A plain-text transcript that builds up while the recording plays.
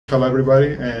Hello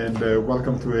everybody, and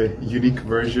welcome to a unique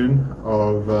version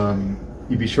of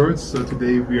EB Shorts. So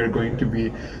today we are going to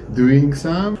be doing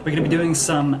some... We're going to be doing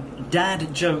some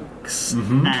dad jokes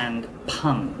and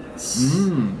puns.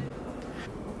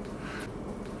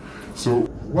 So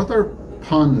what are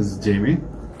puns, Jamie?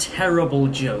 Terrible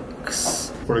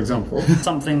jokes. For example?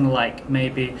 Something like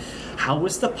maybe, how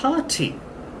was the party?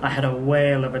 I had a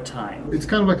whale of a time. It's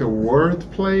kind of like a word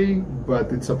play,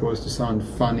 but it's supposed to sound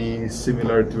funny,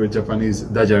 similar to a Japanese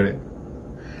dajare.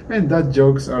 And dad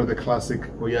jokes are the classic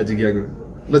oyaji gyagu.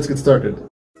 Let's get started.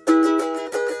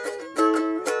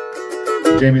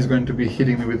 Jamie's going to be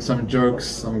hitting me with some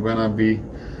jokes. I'm gonna be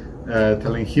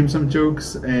telling him some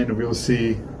jokes, and we'll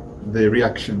see the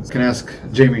reactions. Can I ask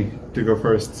Jamie to go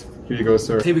first? Here you go,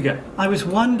 sir. Here we go. I was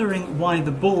wondering why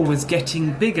the ball was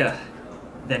getting bigger.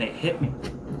 Then it hit me.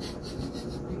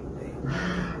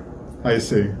 I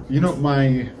see. You know,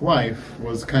 my wife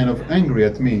was kind of angry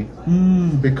at me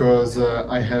because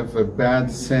I have a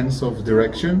bad sense of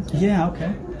direction. Yeah,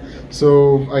 okay.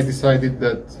 So I decided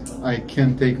that I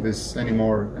can't take this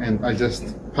anymore, and I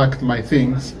just packed my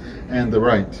things and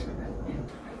right.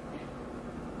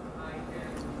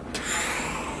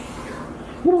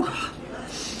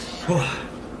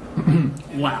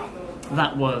 Wow,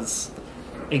 that was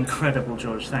incredible,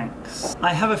 George, thanks.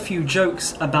 I have a few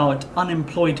jokes about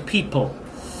unemployed people,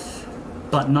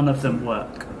 but none of them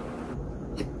work.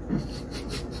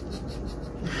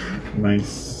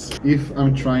 Nice. If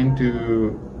I'm trying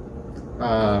to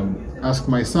ask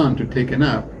my son to take a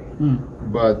nap,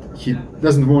 but he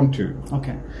doesn't want to,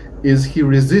 Okay. is he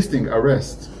resisting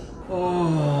arrest?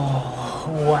 Oh,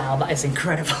 wow, that is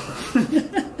incredible.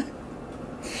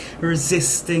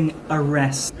 Resisting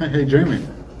arrest. Hey, Jamie.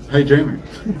 Hey, Jamie.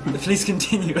 Please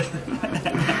continue.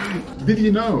 Did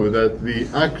you know that the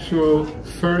actual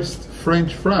first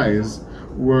French fries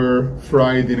were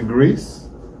fried in Greece?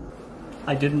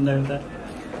 I didn't know that.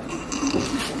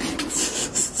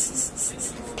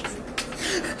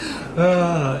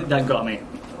 That got me.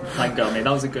 That got me.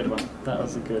 That was a good one. That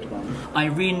was a good one. I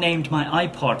renamed my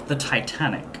iPod the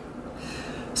Titanic.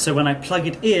 So when I plug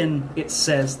it in, it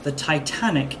says the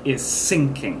Titanic is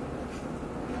sinking.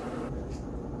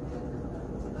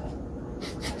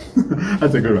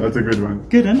 That's a good one. That's a good one.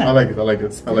 Good, isn't it? I like it. I like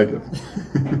it. I like it.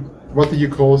 What do you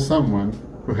call someone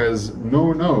who has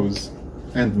no nose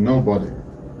and no body?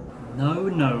 No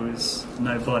nose,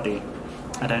 no body.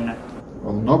 I don't know.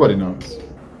 Well, nobody knows.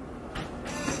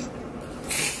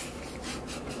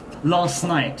 Last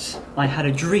night, I had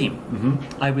a dream.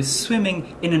 I was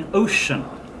swimming in an ocean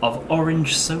of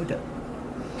orange soda.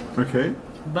 Okay.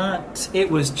 But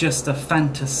it was just a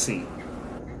fantasy.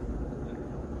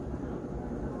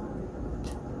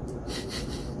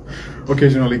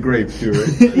 Occasionally grape too,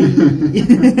 right?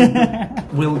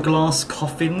 Will glass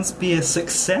coffins be a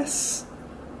success?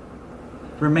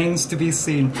 Remains to be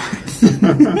seen.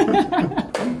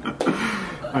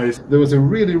 There was a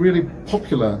really, really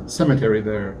popular cemetery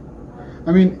there.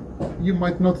 I mean, you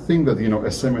might not think that, you know,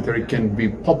 a cemetery can be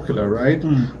popular, right?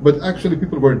 But actually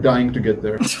people were dying to get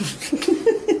there.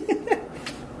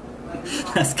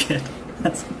 That's good.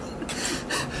 That's good.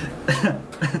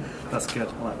 I like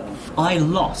that one. I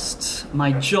lost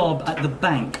my job at the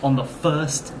bank on the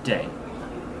first day.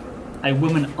 A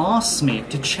woman asked me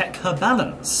to check her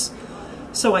balance,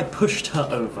 so I pushed her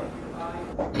over.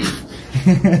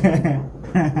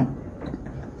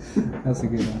 That's a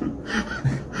good one.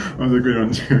 That's a good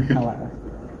one, Jerry. I like that.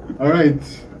 All right.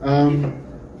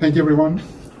 Thank you, everyone.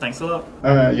 Thanks a lot.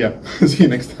 Yeah. See you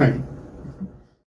next time.